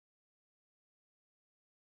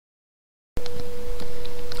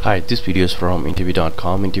Hi, this video is from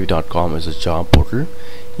interview.com. Interview.com is a job portal.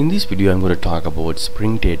 In this video, I'm going to talk about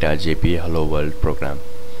Spring Data JPA Hello World program.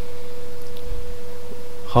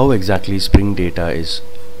 How exactly Spring Data is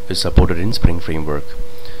supported in Spring Framework.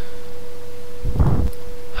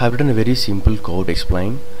 I've written a very simple code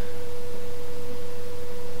explain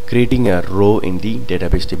creating a row in the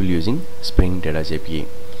database table using Spring Data JPA.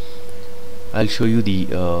 I'll show you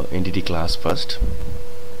the entity class first.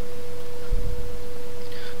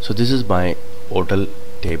 So this is my hotel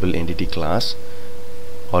table entity class.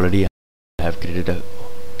 Already I have created a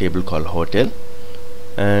table called hotel,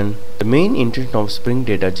 and the main intention of Spring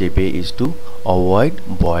Data JPA is to avoid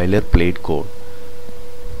boilerplate code.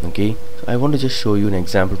 Okay, so I want to just show you an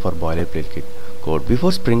example for boilerplate code.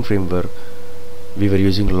 Before Spring Framework, we were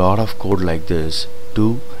using a lot of code like this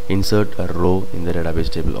to insert a row in the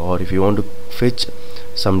database table, or if you want to fetch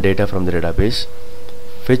some data from the database,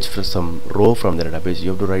 fetch for some row from the database,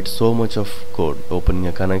 you have to write so much of code, opening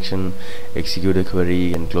a connection, execute a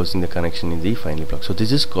query, and closing the connection in the finally block. So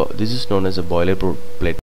this is known as a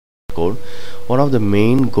boilerplate code. One of the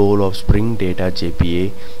main goal of Spring Data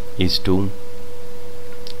JPA is to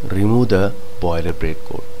remove the boilerplate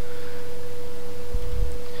code.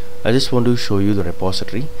 I just want to show you the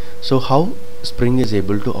repository. So how Spring is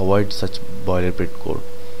able to avoid such boilerplate code.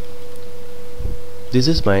 This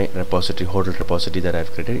is my repository, hotel repository that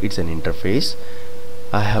I've created. It's an interface.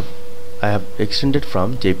 I have extended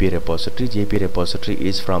from JPA repository. JPA repository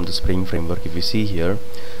is from the Spring Framework, if you see here.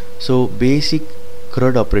 So basic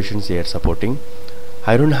CRUD operations they are supporting.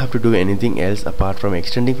 I don't have to do anything else apart from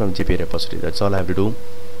extending from JPA repository. That's all I have to do.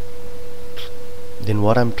 Then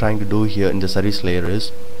what I'm trying to do here in the service layer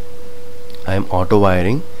is I am auto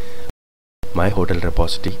wiring my hotel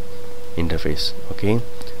repository interface. Okay,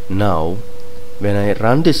 now when I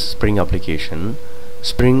run this Spring application,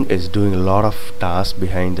 Spring is doing a lot of tasks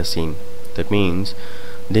behind the scene. That means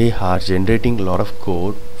they are generating a lot of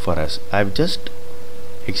code for us. I've just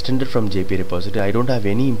extended from JPA repository. I don't have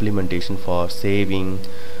any implementation for saving,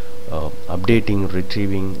 updating,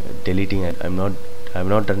 retrieving, deleting. I've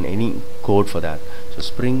not done any code for that. So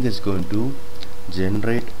Spring is going to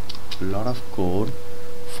generate a lot of code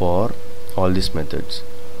for all these methods.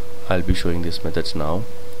 I'll be showing these methods now.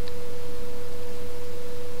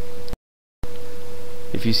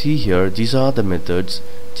 If you see here, these are the methods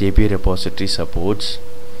JPA repository supports.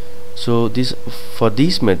 So for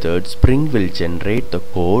these methods, Spring will generate the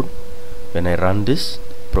code when I run this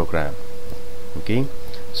program. Okay,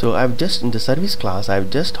 so I've just in the service class I've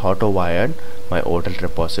just auto wired my hotel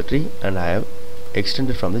repository and I have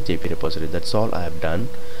extended from the JPA repository. That's all I have done.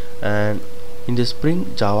 And in the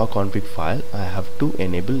Spring Java config file, I have to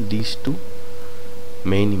enable these two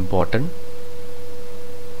main important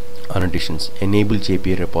annotations: enable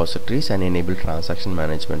JPA repositories and enable transaction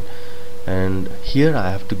management. And here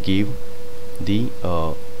I have to give the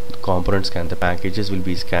component scan. The packages will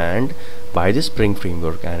be scanned by the Spring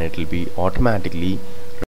Framework and it will be automatically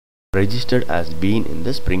registered as being in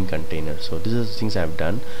the Spring container. So these are the things I have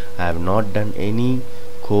done. I have not done any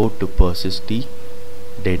code to persist the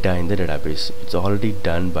data in the database. It's already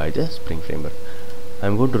done by the Spring Framework.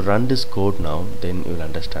 I'm going to run this code now, then you will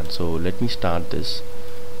understand. So let me start this.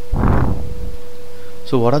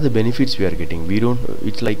 So what are the benefits we are getting?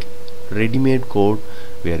 It's like ready-made code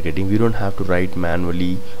we are getting. We don't have to write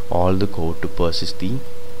manually all the code to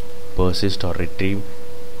persist or retrieve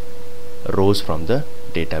rows from the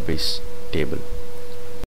database table.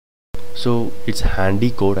 So it's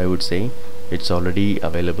handy code, I would say. It's already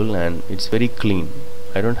available and it's very clean.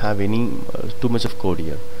 I don't have any too much of code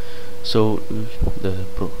here. So the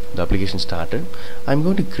application started. I'm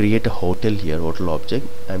going to create a hotel here, hotel object.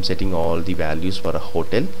 I'm setting all the values for a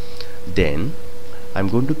hotel. Then I'm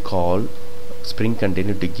going to call Spring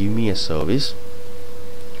container to give me a service,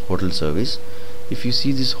 hotel service. If you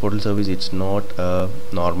see this hotel service, it's not a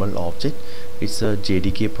normal object, it's a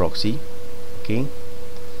JDK proxy. Okay,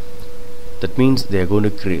 that means they are going to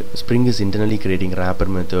create, Spring is internally creating wrapper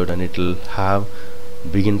method and it will have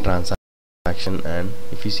begin transaction. And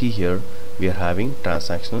if you see here, we are having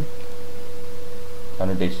transactional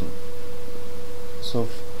annotation.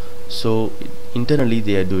 So internally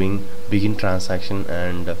they are doing begin transaction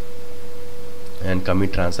and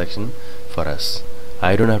commit transaction for us.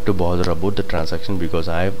 I don't have to bother about the transaction because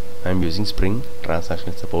I'm using Spring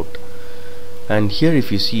transaction support. And here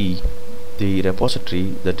if you see, the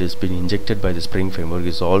repository that has been injected by the Spring Framework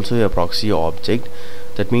is also a proxy object.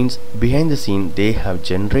 That means behind the scene they have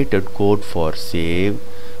generated code for save,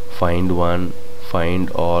 find one, find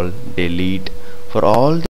all, delete. For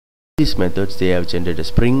all these methods they have generated,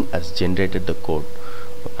 Spring has generated the code.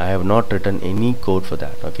 I have not written any code for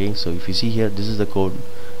that. Okay, so if you see here, this is the code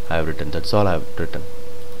I have written. That's all I have written.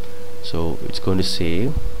 So it's going to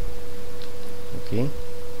save. Okay,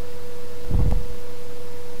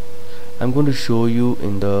 I'm going to show you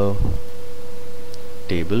in the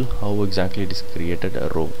table how exactly it is created a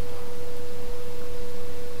row.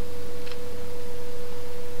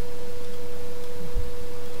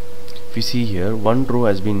 If you see here, one row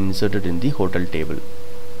has been inserted in the hotel table.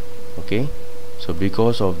 Okay, so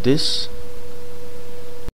because of this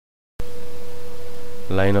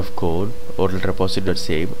line of code, hotel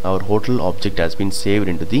repository.save, our hotel object has been saved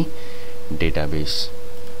into the database.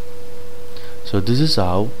 So this is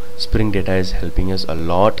how Spring Data is helping us a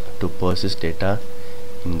lot to persist data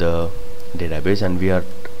in the database, and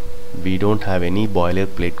we don't have any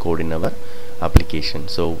boilerplate code in our application.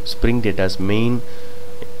 So Spring Data's main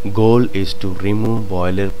goal is to remove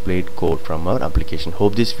boilerplate code from our application.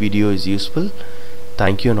 Hope this video is useful.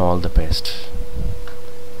 Thank you and all the best.